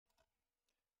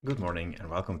Good morning and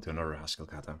welcome to another Haskell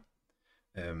Kata.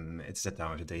 It's that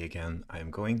time of the day again. I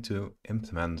am going to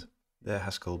implement the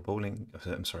Haskell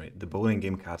the bowling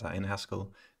game Kata in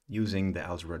Haskell using the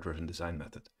Algebra-Driven design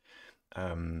method.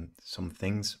 Some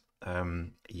things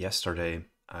yesterday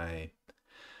and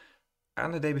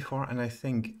the day before, and I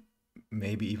think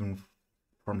maybe even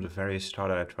from the very start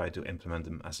I tried to implement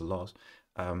them as laws.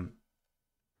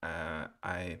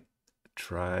 I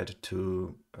tried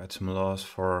to add some laws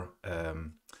for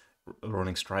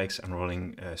rolling strikes and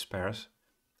rolling spares.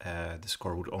 The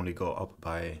score would only go up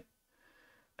by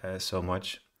so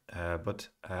much, but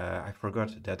I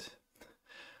forgot that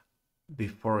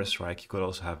before a strike you could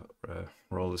also have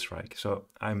roll the strike. So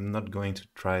I'm not going to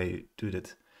try do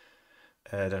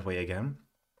that way again.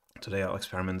 Today I'll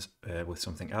experiment with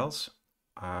something else.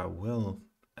 I will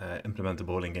implement the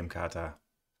bowling game Kata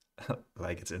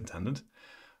like it's intended.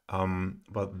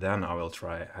 But then I will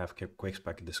have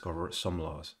QuickSpec discover some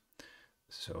laws.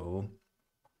 So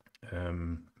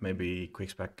maybe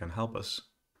QuickSpec can help us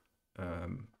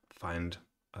find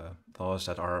laws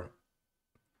that are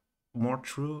more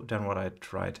true than what I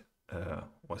tried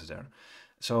was there.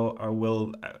 So I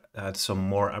will add some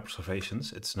more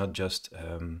observations. It's not just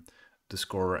the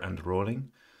score and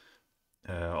rolling,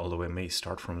 although we may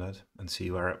start from that and see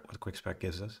what QuickSpec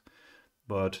gives us.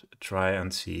 But try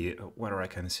and see whether I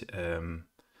can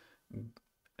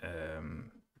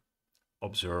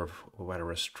observe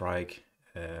whether a strike,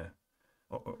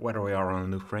 whether we are on a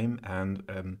new frame,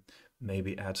 and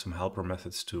maybe add some helper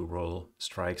methods to roll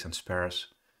strikes and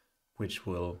spares, which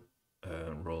will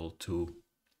roll two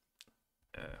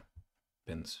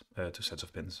sets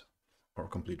of pins or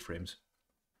complete frames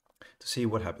to see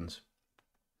what happens.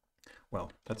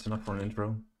 Well, that's enough for an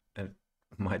intro. It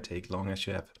might take long, as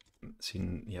you have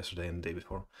seen yesterday and the day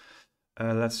before.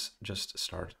 Let's just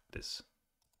start this.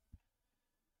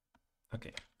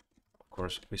 Okay, of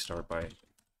course we start by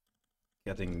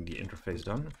getting the interface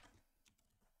done.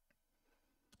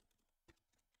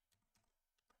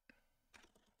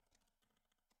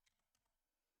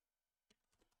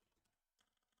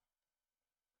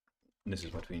 This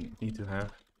is what we need to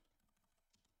have.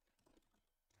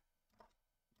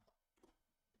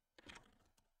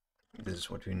 This is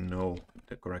what we know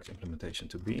the correct implementation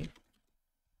to be.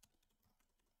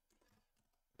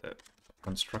 The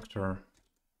constructor,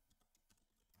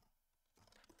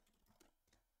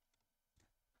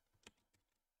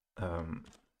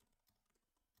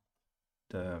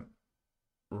 the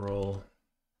roll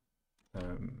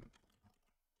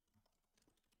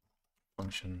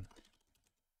function,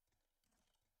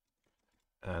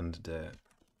 and the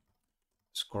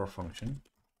score function.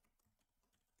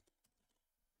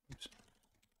 Oops.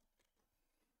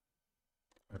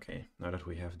 Okay, now that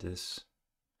we have this,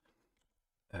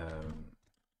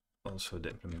 also the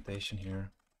implementation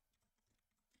here.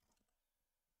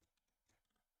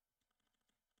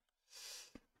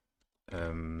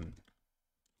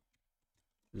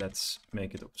 Let's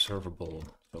make it observable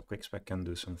so QuickSpec can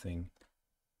do something.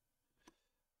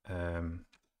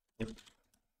 Yep.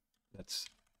 Let's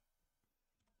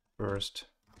first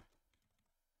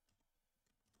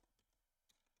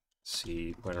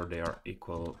see whether they are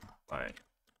equal by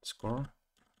score.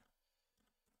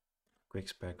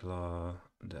 QuickSpec law,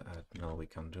 no, we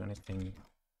can't do anything.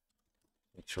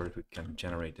 Make sure that we can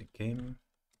generate a game.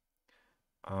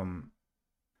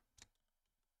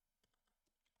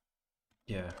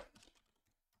 Yeah,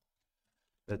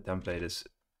 the template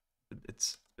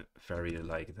it's very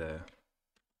like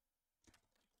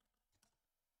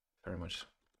very much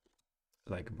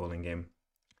like a bowling game.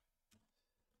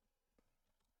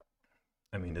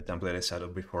 I mean, the template is set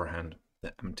up beforehand,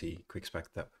 the empty QuickSpec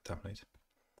template.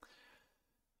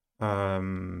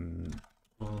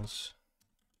 Rules.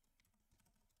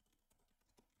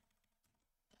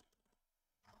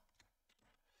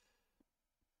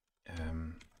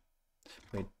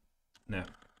 Wait, no,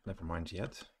 never mind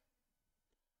yet.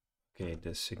 Okay,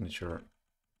 the signature,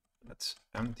 let's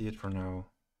empty it for now.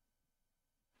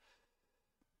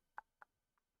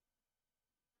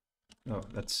 No,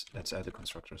 let's add the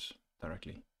constructors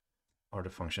directly, or the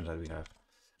functions that we have.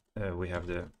 We have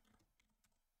the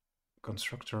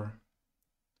constructor,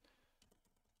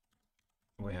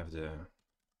 we have the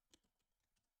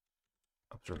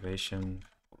observation,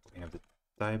 we have the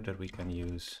type that we can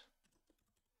use,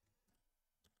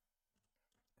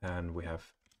 and we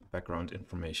have background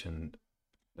information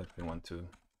that we want to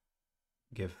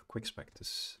give QuickSpec to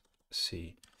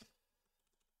see.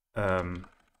 And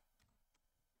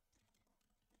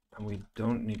we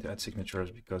don't need to add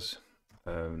signatures because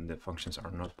the functions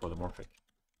are not polymorphic.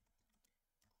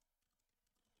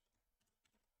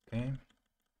 Okay,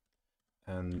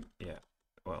 And yeah,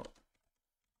 well,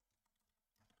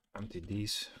 empty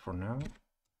these for now.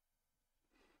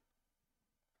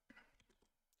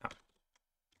 Of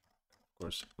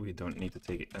course, we don't need to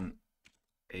take an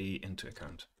A into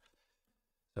account.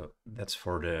 So that's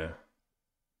for the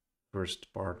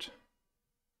first part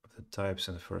of the types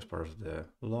and the first part of the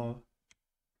law,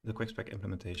 the QuickSpec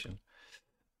implementation.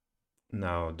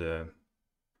 Now the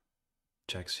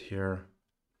checks here.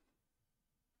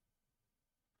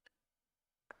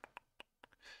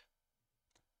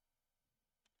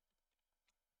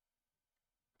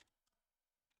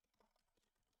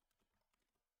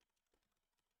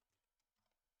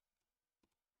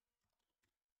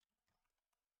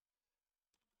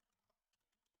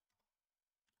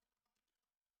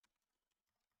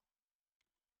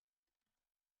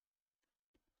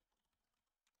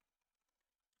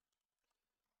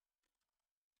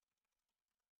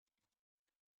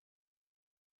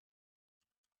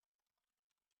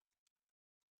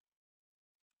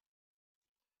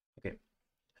 Okay,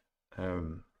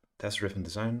 task-driven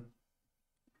design,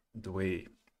 the way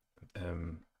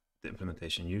the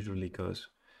implementation usually goes,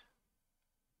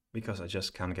 because I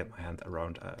just can't get my hand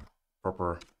around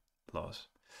proper laws.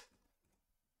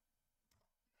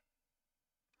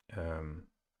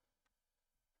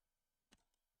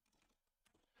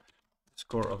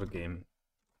 Score of a game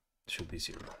should be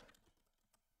 0.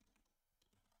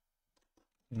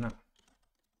 No.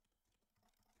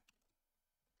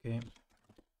 Okay.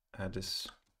 Add this.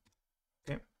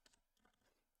 Okay.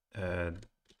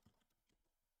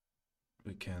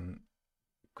 We can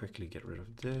quickly get rid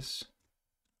of this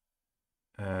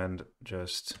and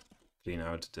just clean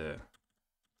out the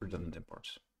redundant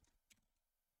imports.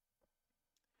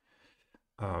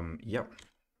 Yeah.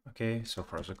 Okay, so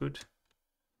far so good.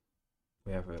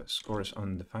 We have a score is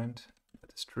undefined.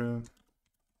 That is true.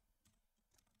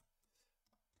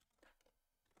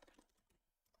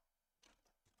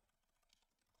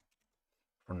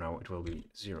 For now, it will be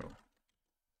 0,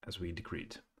 as we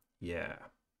decreed. Yeah.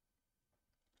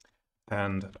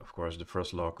 And of course, the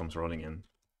first law comes rolling in.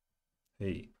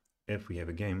 Hey, if we have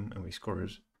a game and we score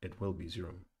it, it will be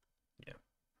 0. Yeah.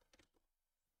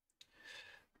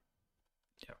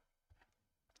 Yeah.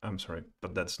 I'm sorry,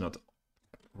 but that's not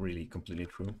really completely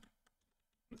true.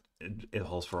 It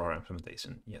holds for our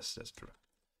implementation. Yes, that's true.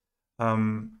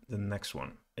 The next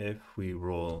one, if we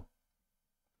roll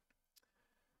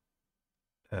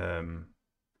a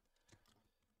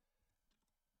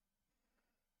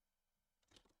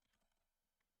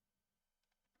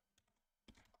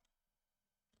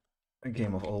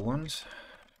game of all ones,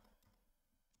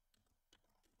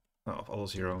 of all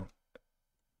 0.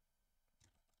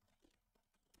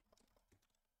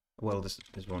 Well, this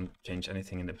won't change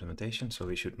anything in the implementation, so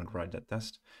we should not write that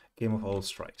test. Game of all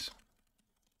strikes.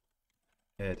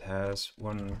 It has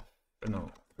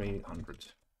 300.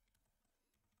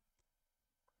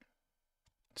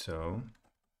 So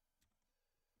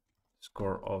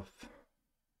score of,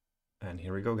 and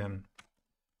here we go again.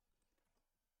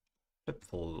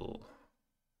 Flipful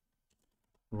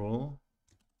roll.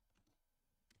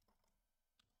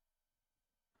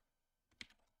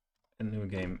 A new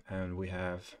game, and we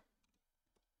have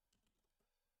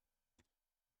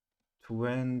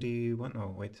 21,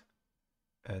 oh wait,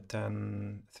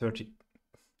 10, 30.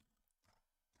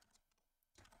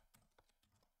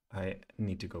 I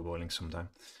need to go bowling sometime.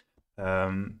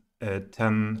 10,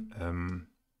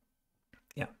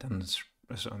 yeah, 10,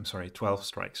 I'm sorry, 12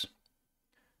 strikes.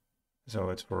 So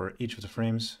it's for each of the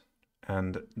frames,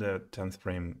 and the 10th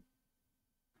frame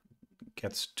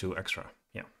gets 2 extra.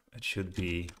 Yeah, it should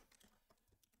be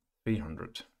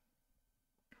 300.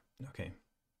 Okay.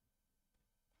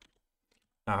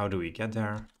 Now how do we get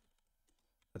there?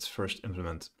 Let's first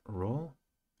implement roll.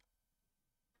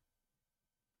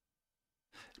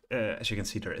 As you can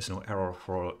see, there is no error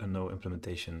for a no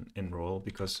implementation in roll,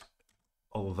 because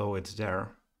although it's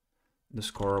there, the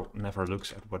score never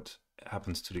looks at what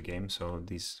happens to the game, so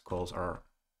these calls are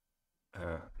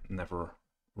never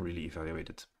really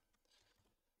evaluated.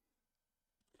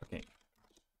 Okay,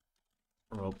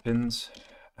 roll pins,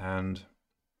 and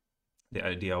the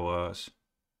idea was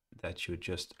that you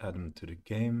just add them to the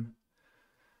game,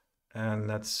 and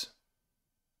let's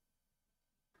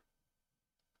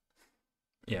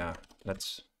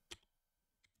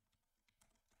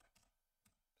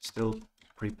still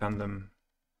prepend them.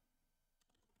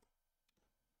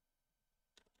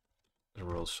 The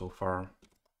rolls so far.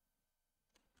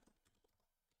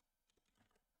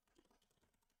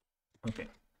 Okay.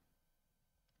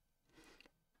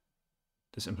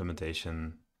 This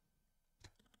implementation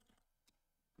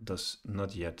does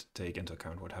not yet take into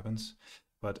account what happens.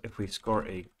 But if we score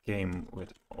a game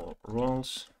with all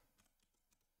rolls,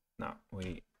 now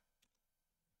we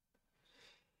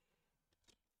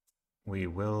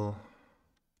will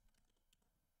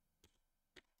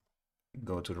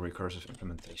go to the recursive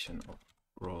implementation of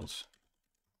rolls.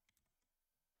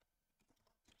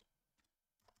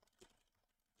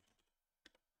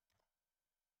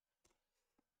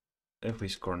 If we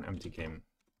score an empty game,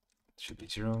 it should be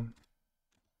 0.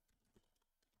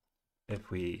 If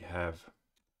we have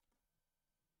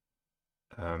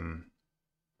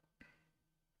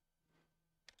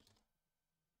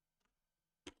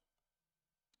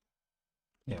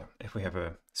if we have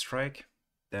a strike,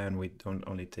 then we don't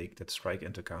only take that strike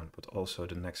into account, but also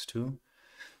the next two.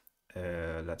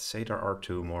 Let's say there are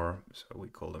two more, so we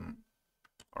call them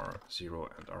R0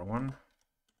 and R1.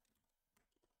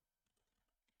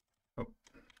 Oh,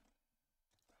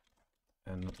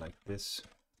 and not like this,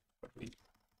 but we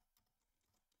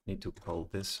need to call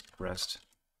this rest.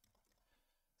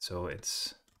 So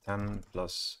it's 10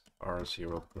 plus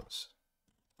R0 plus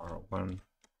R1,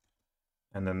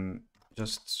 and then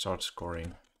just start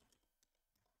scoring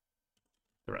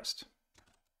the rest.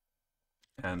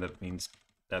 And that means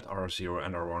that R0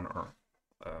 and R1 are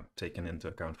taken into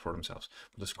account for themselves.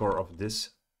 The score of this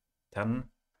 10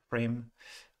 frame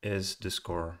is the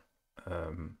score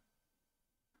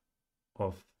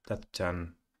of that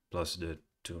 10 plus the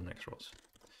two next rolls.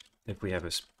 If we have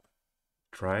a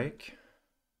strike,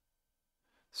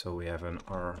 so we have an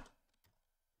R0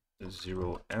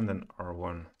 and an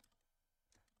R1,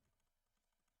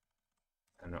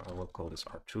 and I will call this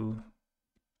R2.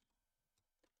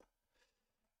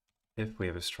 If we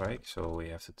have a strike, so we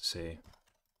have to say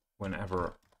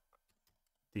whenever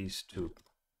these two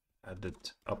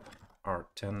added up are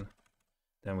 10,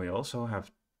 then we also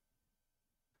have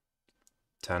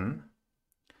 10,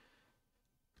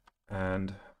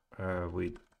 and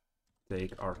we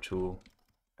take R2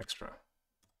 extra,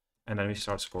 and then we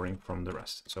start scoring from the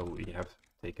rest. So we have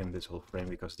taken this whole frame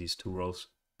because these two rolls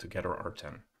together are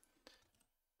 10.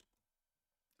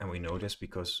 And we know this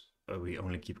because we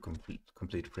only keep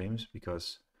complete frames,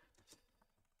 because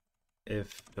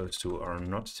if those two are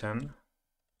not 10,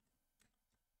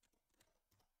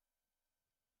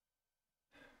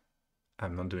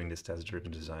 I'm not doing this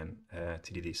test-driven design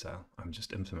TDD style, I'm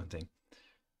just implementing.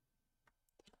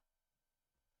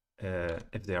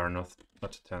 If they are not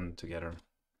 10 together,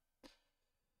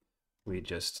 we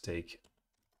just take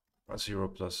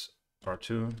R0 plus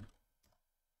R2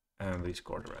 and we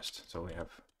score the rest. So we have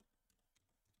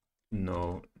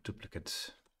no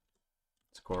duplicate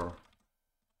score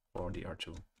for the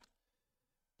R2.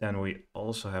 Then we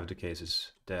also have the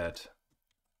cases that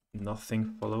nothing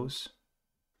follows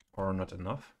or not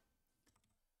enough.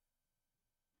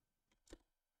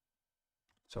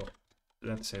 So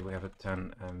let's say we have a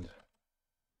 10 and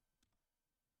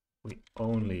we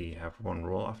only have one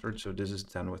roll after it. So this is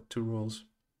 10 with two rolls.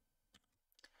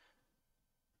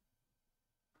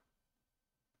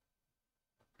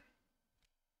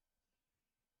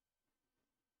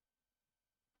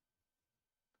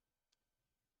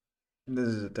 This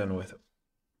is a 10 with,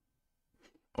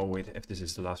 oh wait, if this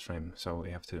is the last frame, so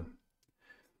we have to,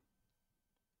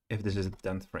 if this is the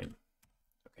 10th frame.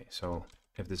 Okay, so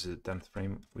if this is the 10th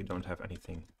frame, we don't have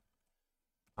anything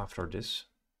after this,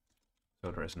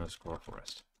 so there is no score for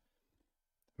rest.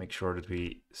 Make sure that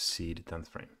we see the 10th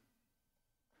frame.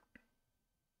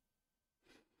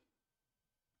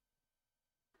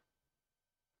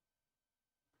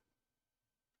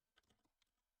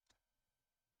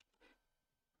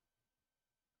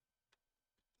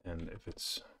 And if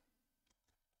it's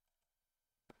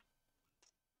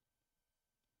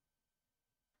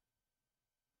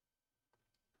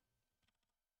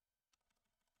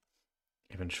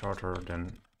even shorter,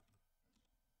 then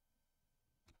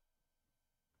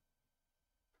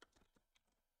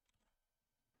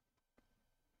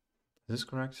is this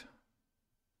correct?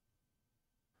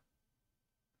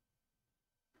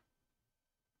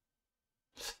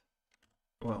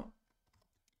 Well,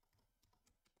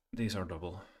 these are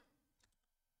double.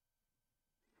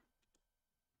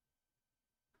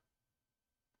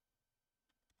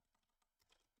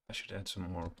 I should add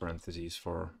some more parentheses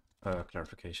for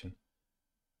clarification.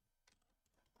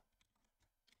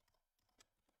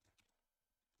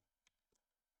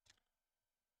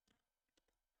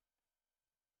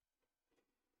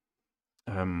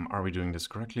 Are we doing this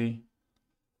correctly?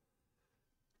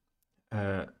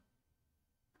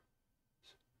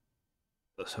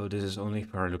 So this is only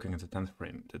if we're looking at the 10th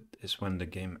frame. That is when the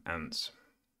game ends.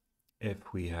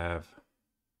 If we have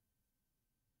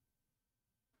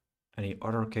any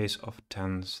other case of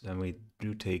 10s, then we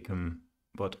do take them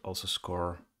but also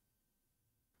score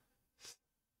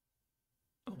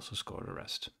the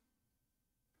rest.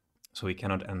 So we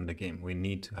cannot end the game. We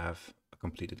need to have a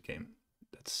completed game.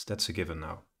 That's a given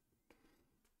now.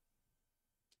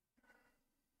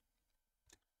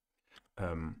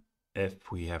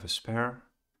 If we have a spare,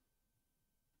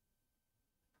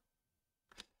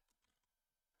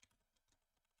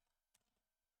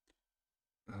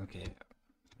 okay,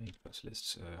 make those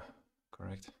lists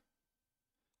correct,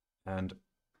 and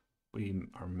we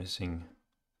are missing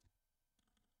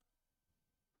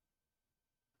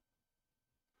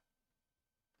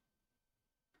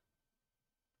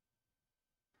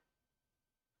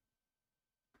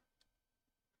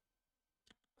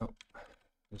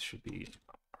this should be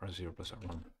R0 plus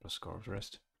R1 plus score of the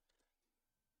rest.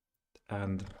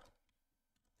 And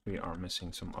we are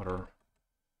missing some other.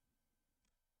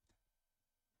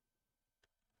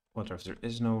 What if there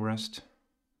is no rest?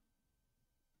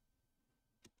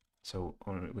 So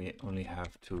we only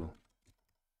have to.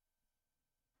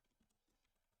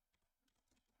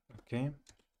 Okay.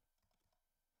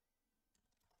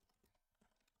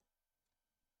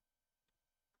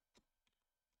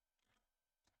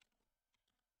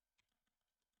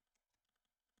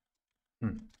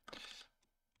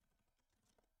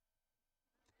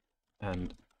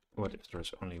 And what if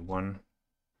there's only one?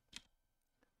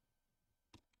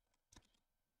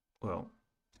 Well,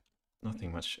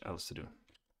 nothing much else to do.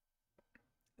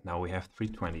 Now we have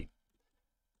 320.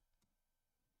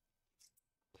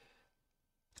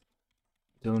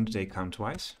 Don't they count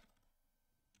twice?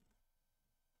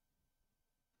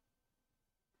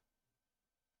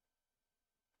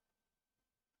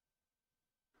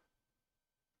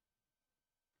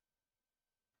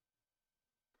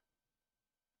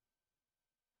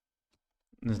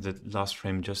 The last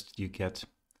frame just you get.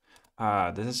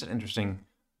 This is an interesting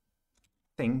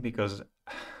thing because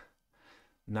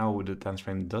now the 10th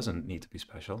frame doesn't need to be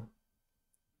special.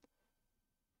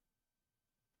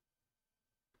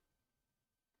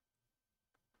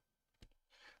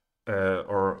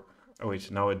 Oh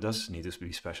wait, now it does need to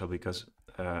be special because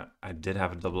I did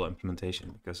have a double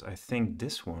implementation, because I think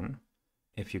this one,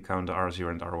 if you count the R0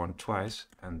 and R1 twice,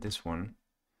 and this one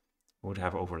would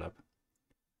have overlap.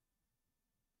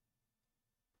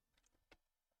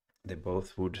 They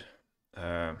both would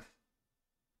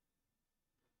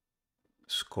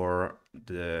score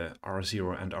the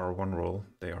R0 and R1 roll.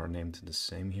 They are named the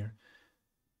same here.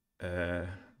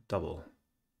 Double.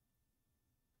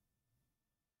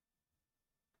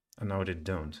 And now they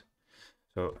don't.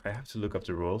 So I have to look up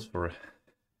the rules for.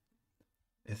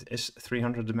 Is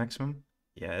 300 the maximum?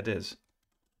 Yeah, it is.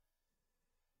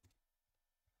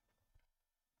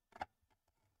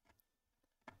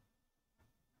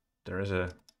 There is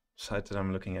a site that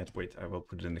I'm looking at. Wait, I will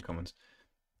put it in the comments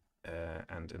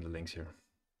and in the links here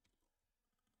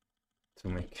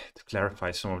to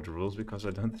clarify some of the rules, because I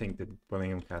don't think that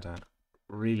Bowling Kata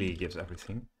really gives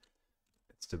everything.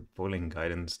 It's the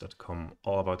bowlingguidance.com,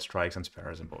 all about strikes and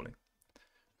spares in bowling.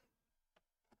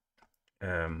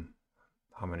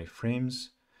 How many frames?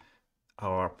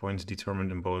 Our points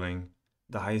determined in bowling.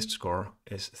 The highest score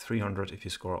is 300 if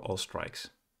you score all strikes.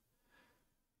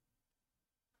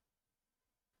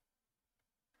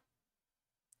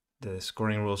 The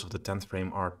scoring rules of the 10th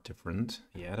frame are different.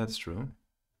 Yeah, that's true.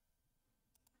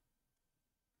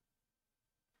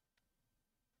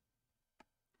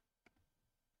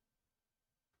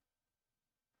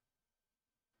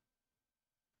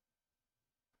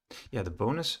 Yeah, the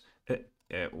bonus,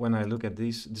 when I look at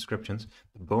these descriptions,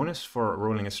 the bonus for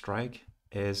rolling a strike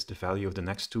is the value of the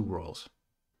next two rolls.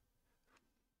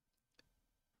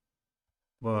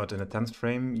 But in the 10th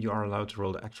frame, you are allowed to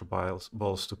roll the extra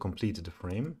balls to complete the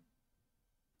frame.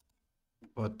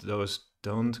 But those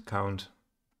don't count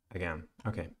again.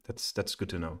 Okay, that's good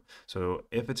to know. So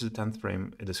if it's the 10th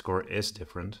frame, the score is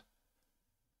different.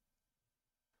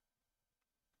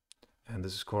 And the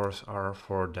scores are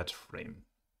for that frame.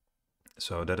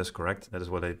 So that is correct. That is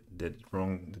what I did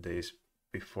wrong the days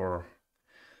before.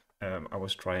 I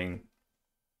was trying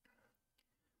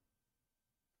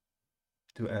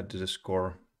to add to the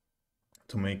score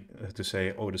to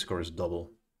say, oh, the score is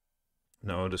double.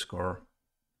 No, the score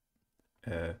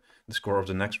of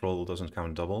the next roll doesn't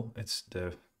count double. It's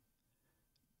the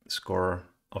score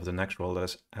of the next roll that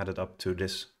is added up to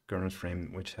this current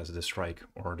frame, which has the strike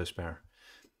or the spare.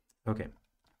 Okay.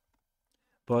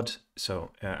 But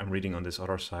so I'm reading on this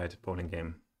other side, bowling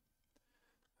game.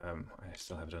 I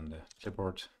still have it on the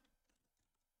clipboard.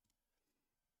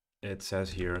 It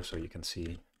says here, so you can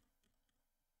see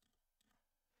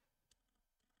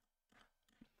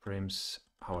frames,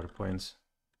 how are the points.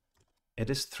 It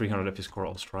is 300 if you score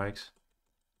all strikes.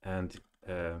 and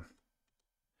the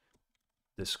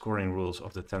scoring rules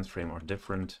of the 10th frame are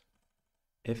different.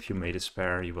 If you made a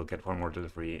spare, you will get one more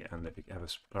delivery, and if you have a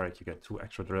strike, you get 2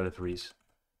 extra deliveries.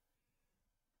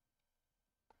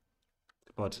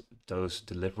 But those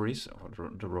deliveries, or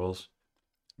the rolls,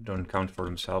 don't count for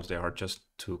themselves. They are just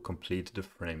to complete the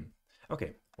frame.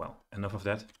 Okay, well, enough of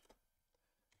that.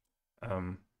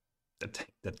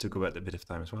 That took a bit of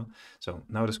time as well. So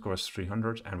now the score is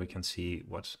 300, and we can see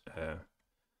what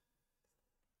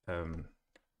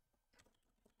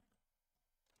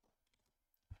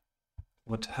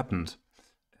happened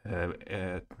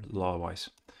law-wise.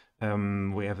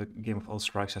 We have a game of all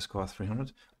strikes has scored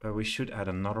 300. We should add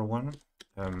another one,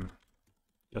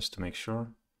 just to make sure.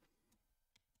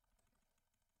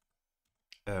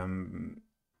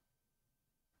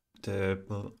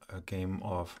 The game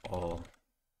of all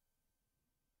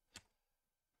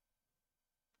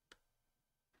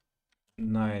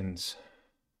nines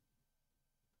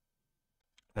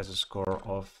has a score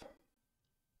of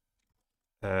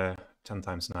 10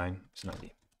 times 9 is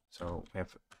 90. So we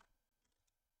have,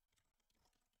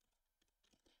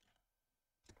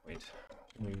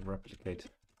 we replicate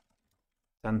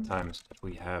 10 times that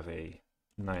we have a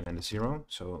 9 and a 0,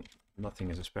 so nothing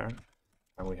is a spare,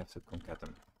 and we have to concat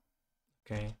them.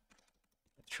 Okay,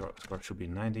 score should be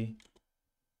 90.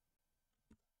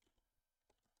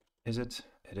 Is it?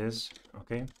 It is.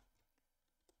 Okay.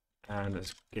 And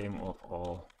this game of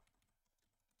all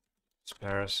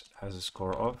spares has a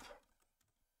score of.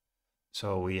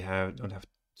 So we don't have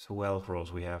 12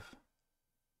 rolls. We have.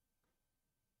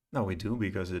 No, we do,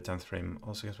 because the 10th frame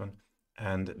also gets one.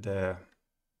 And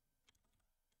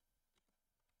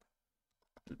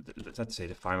let's say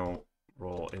the final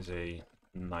roll is a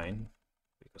 9,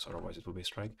 because otherwise it will be a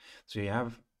strike. So you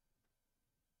have.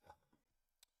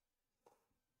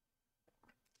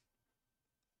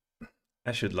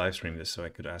 I should live stream this so I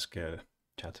could ask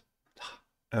chat.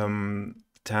 10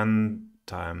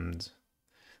 times.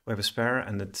 We have a spare,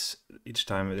 and it's each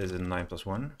time it is a 9 plus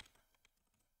 1.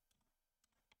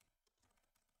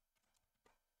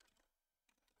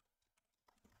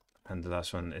 And the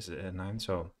last one is a 9.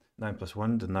 So 9 plus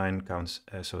 1, the 9 counts.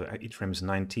 So each frame is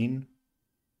 19.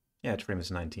 Yeah, each frame is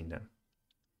 19 then.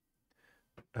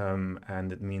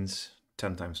 And it means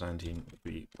 10 times 19 would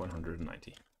be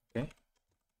 190. Okay.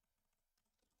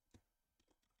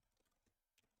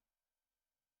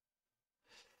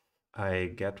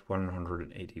 I get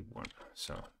 181.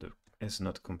 So it's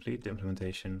not complete, the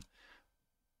implementation.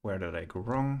 Where did I go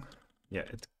wrong? Yeah,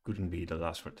 it couldn't be the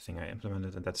last thing I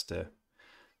implemented, and that's the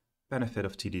benefit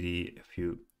of TDD. If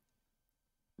you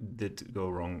did go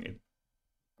wrong, it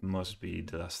must be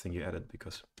the last thing you added,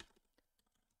 because,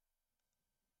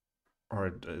 or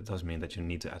it does mean that you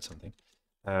need to add something.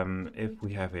 If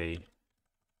we have a,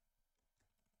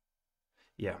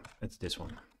 yeah, it's this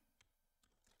one.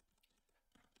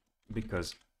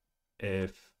 Because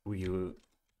if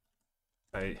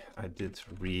I did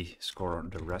rescore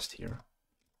the rest here,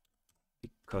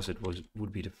 because it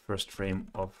would be the first frame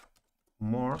of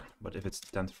more, but if it's the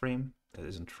 10th frame, that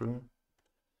isn't true.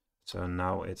 So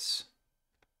now it's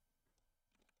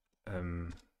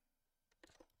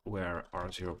where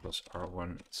R0 plus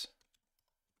R1 is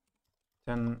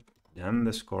 10, then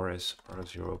the score is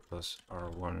R0 plus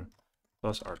R1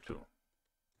 plus R2.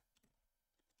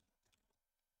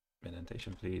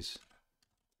 Indentation, please.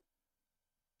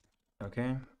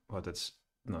 Okay, well, that's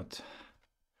not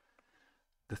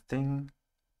the thing.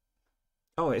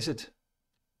 Oh, is it?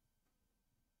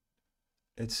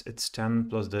 It's 10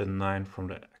 plus the 9 from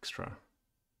the extra,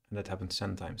 and that happens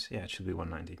 10 times. Yeah, it should be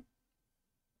 190.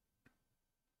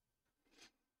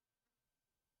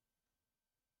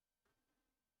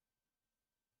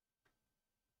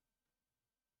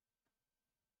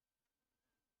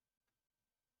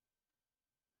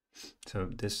 So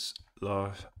this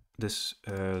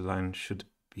line should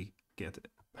be get.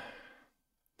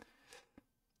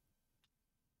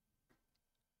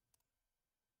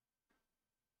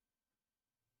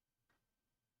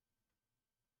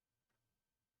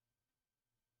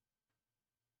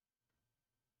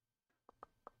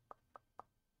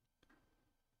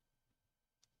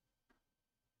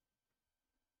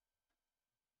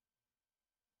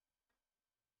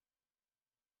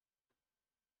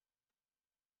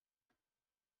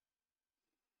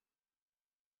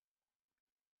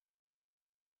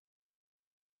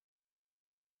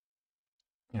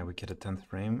 Yeah, we get a 10th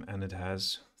frame, and it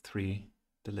has 3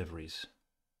 deliveries.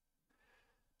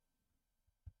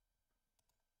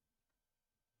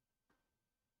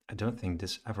 I don't think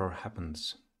this ever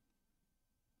happens.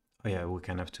 Oh yeah, we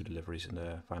can have 2 deliveries in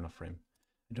the final frame.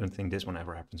 I don't think this one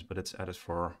ever happens, but it's added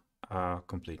for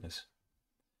completeness.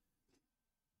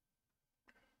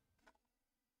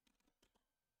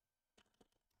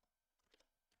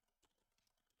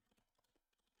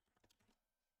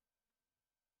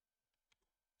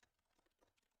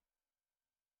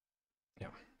 Yeah.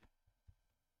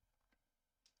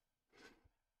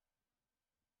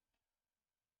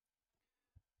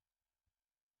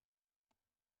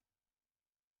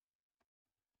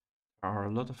 There are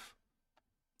a lot of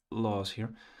laws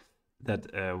here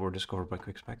that were discovered by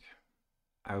QuickSpec.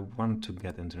 I want to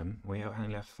get into them. We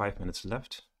only have 5 minutes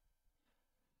left.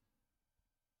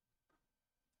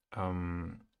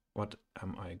 What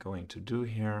am I going to do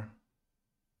here?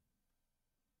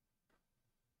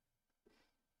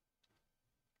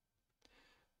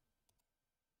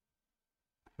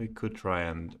 We could try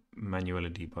and manually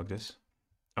debug this,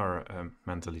 or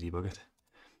mentally debug it.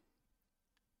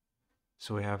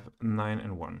 So we have 9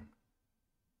 and 1.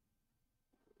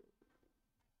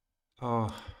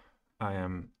 Oh,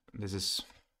 this is,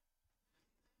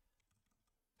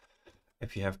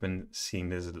 if you have been seeing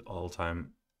this all the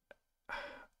time,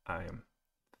 I am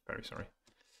very sorry.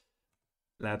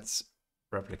 Let's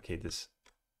replicate this,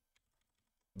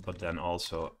 but then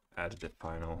also add the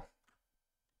final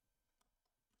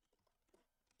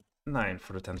 9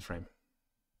 for the 10th frame.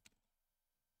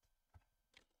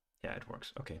 Yeah, it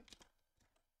works. Okay.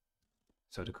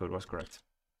 So the code was correct.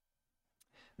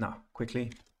 Now,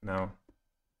 quickly, now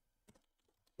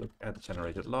look at the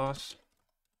generated laws.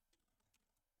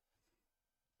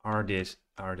 Are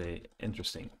they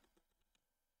interesting?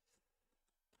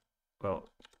 Well,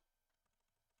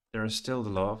 there is still the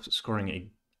law of scoring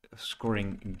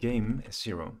game is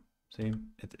 0. See,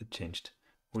 it changed.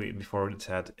 Before it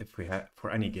said if we had for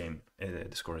any game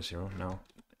the score is 0. Now,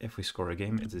 if we score a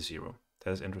game, it is 0.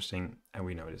 That is interesting, and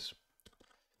we know this.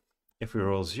 If we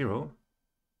roll 0,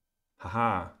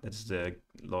 haha, that's the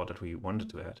law that we wanted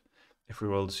to add. If we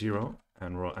roll 0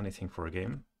 and roll anything for a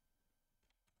game,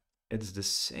 it's the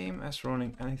same as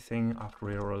rolling anything after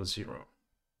we roll 0.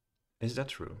 Is that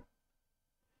true?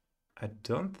 I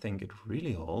don't think it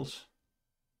really holds.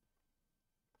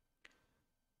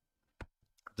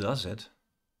 Does it?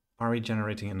 Are we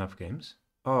generating enough games?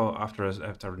 Oh, after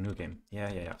a new game. Yeah,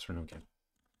 after a new game.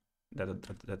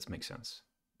 That makes sense.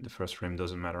 The first frame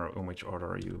doesn't matter in which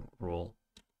order you roll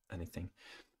anything.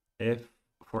 If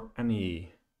for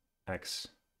any x,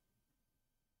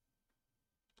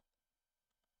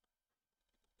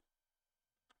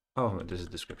 oh, this is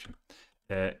description.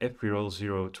 If we roll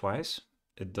 0 twice,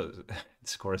 it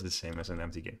scores the same as an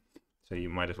empty game. So you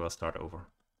might as well start over.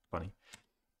 Funny.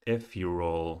 If you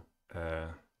roll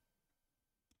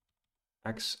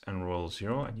x and roll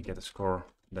 0 and you get a score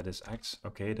that is x,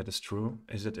 okay, that is true.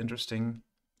 Is it interesting?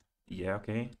 Yeah,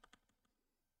 okay.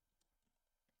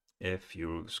 If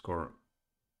you score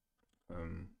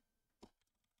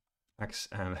x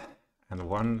and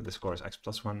 1, the score is x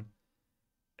plus 1.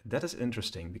 That is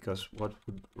interesting, because what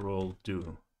would roll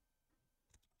do?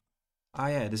 Ah,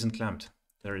 yeah, it isn't clamped.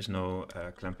 There is no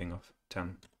clamping of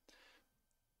 10.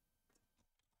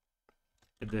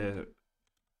 The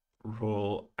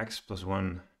roll x plus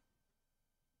 1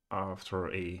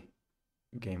 after a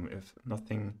game, if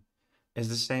nothing, is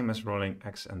the same as rolling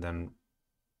x and then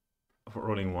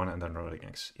rolling 1 and then rolling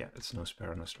x. Yeah, it's no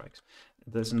spare, no strikes.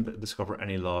 It doesn't discover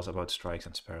any laws about strikes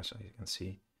and spares, as you can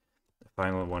see. The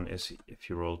final one is if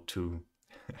you roll 2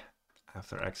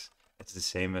 after x, it's the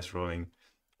same as rolling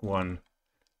 1.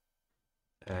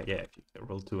 Yeah, if you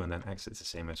roll 2 and then x, it's the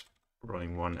same as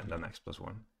rolling 1 and then x plus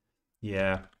 1.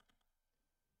 Yeah.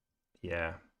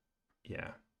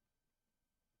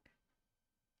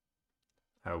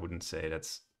 I wouldn't say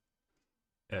that's...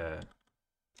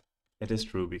 it is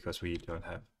true, because we don't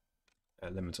have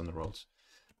limits on the rolls.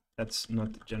 Let's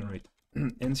not generate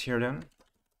ints here then.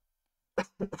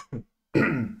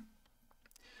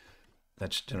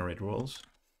 Let's generate rolls.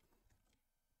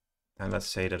 And let's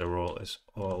say that a roll is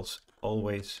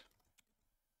always...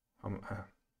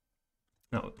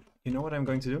 no, you know what I'm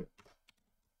going to do?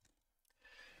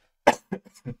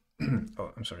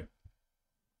 Oh, I'm sorry.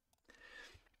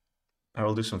 I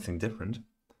will do something different.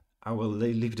 I will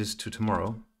leave this to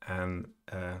tomorrow and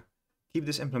keep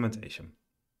this implementation.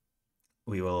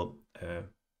 We will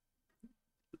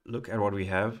look at what we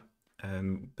have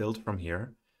and build from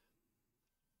here,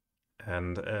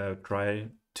 and try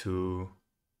to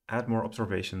add more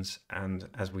observations, and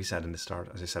as I said in the start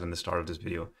of this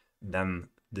video, then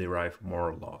derive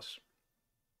more laws,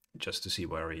 just to see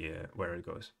where it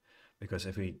goes. Because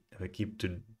if I keep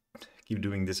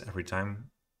doing this every time,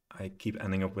 I keep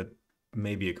ending up with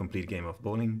maybe a complete game of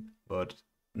bowling, but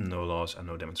no laws and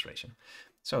no demonstration.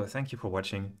 So thank you for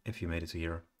watching, if you made it to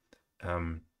here.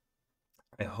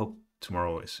 I hope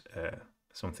tomorrow is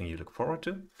something you look forward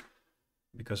to,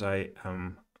 because I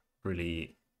am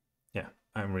really,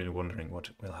 I'm really wondering what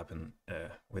will happen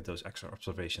with those extra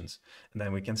observations. And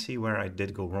then we can see where I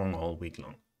did go wrong all week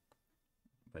long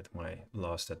with my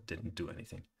laws that didn't do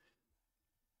anything.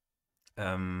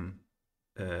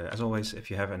 As always, if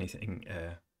you have anything,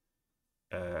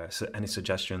 any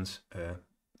suggestions,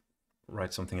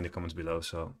 write something in the comments below,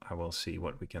 so I will see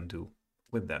what we can do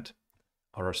with that.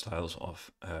 Other styles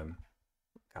of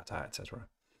Kata, etc.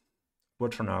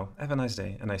 But for now, have a nice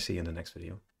day, and I see you in the next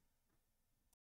video.